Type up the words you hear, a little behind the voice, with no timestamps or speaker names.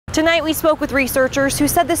Tonight we spoke with researchers who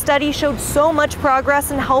said the study showed so much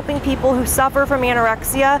progress in helping people who suffer from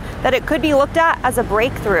anorexia that it could be looked at as a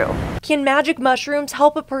breakthrough. Can magic mushrooms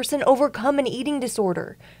help a person overcome an eating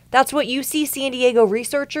disorder? That's what UC San Diego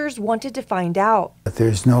researchers wanted to find out.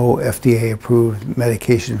 There's no FDA-approved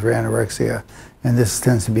medication for anorexia, and this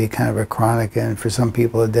tends to be kind of a chronic and, for some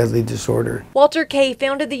people, a deadly disorder. Walter Kay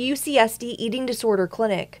founded the UCSD Eating Disorder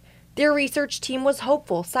Clinic. Their research team was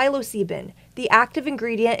hopeful psilocybin, the active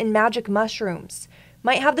ingredient in magic mushrooms,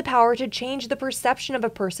 might have the power to change the perception of a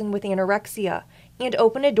person with anorexia and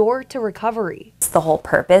open a door to recovery. The whole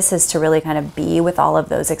purpose is to really kind of be with all of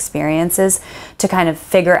those experiences to kind of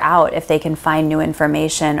figure out if they can find new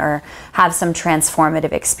information or have some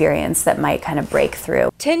transformative experience that might kind of break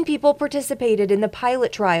through. 10 people participated in the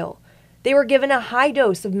pilot trial. They were given a high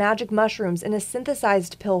dose of magic mushrooms in a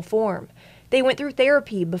synthesized pill form. They went through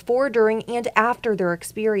therapy before, during, and after their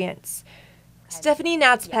experience. Stephanie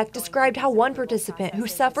Natspek described how one participant who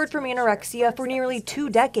suffered from anorexia for nearly 2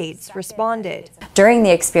 decades responded. During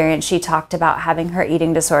the experience, she talked about having her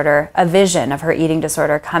eating disorder, a vision of her eating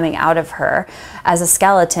disorder coming out of her as a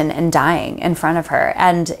skeleton and dying in front of her.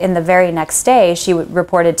 And in the very next day, she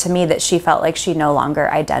reported to me that she felt like she no longer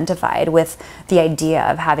identified with the idea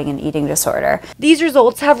of having an eating disorder. These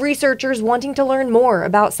results have researchers wanting to learn more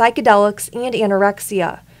about psychedelics and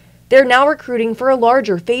anorexia. They're now recruiting for a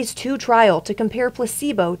larger phase 2 trial to compare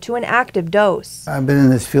placebo to an active dose. I've been in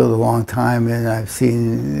this field a long time,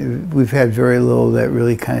 and we've had very little that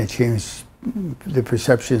really kind of changed the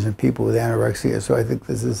perceptions of people with anorexia, so I think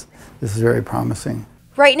this is very promising.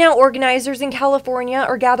 Right now, organizers in California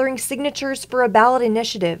are gathering signatures for a ballot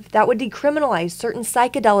initiative that would decriminalize certain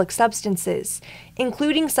psychedelic substances,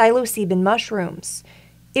 including psilocybin mushrooms.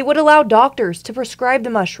 It would allow doctors to prescribe the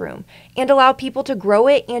mushroom and allow people to grow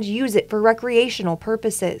it and use it for recreational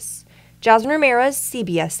purposes. Jasmine Ramirez,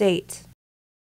 CBS 8.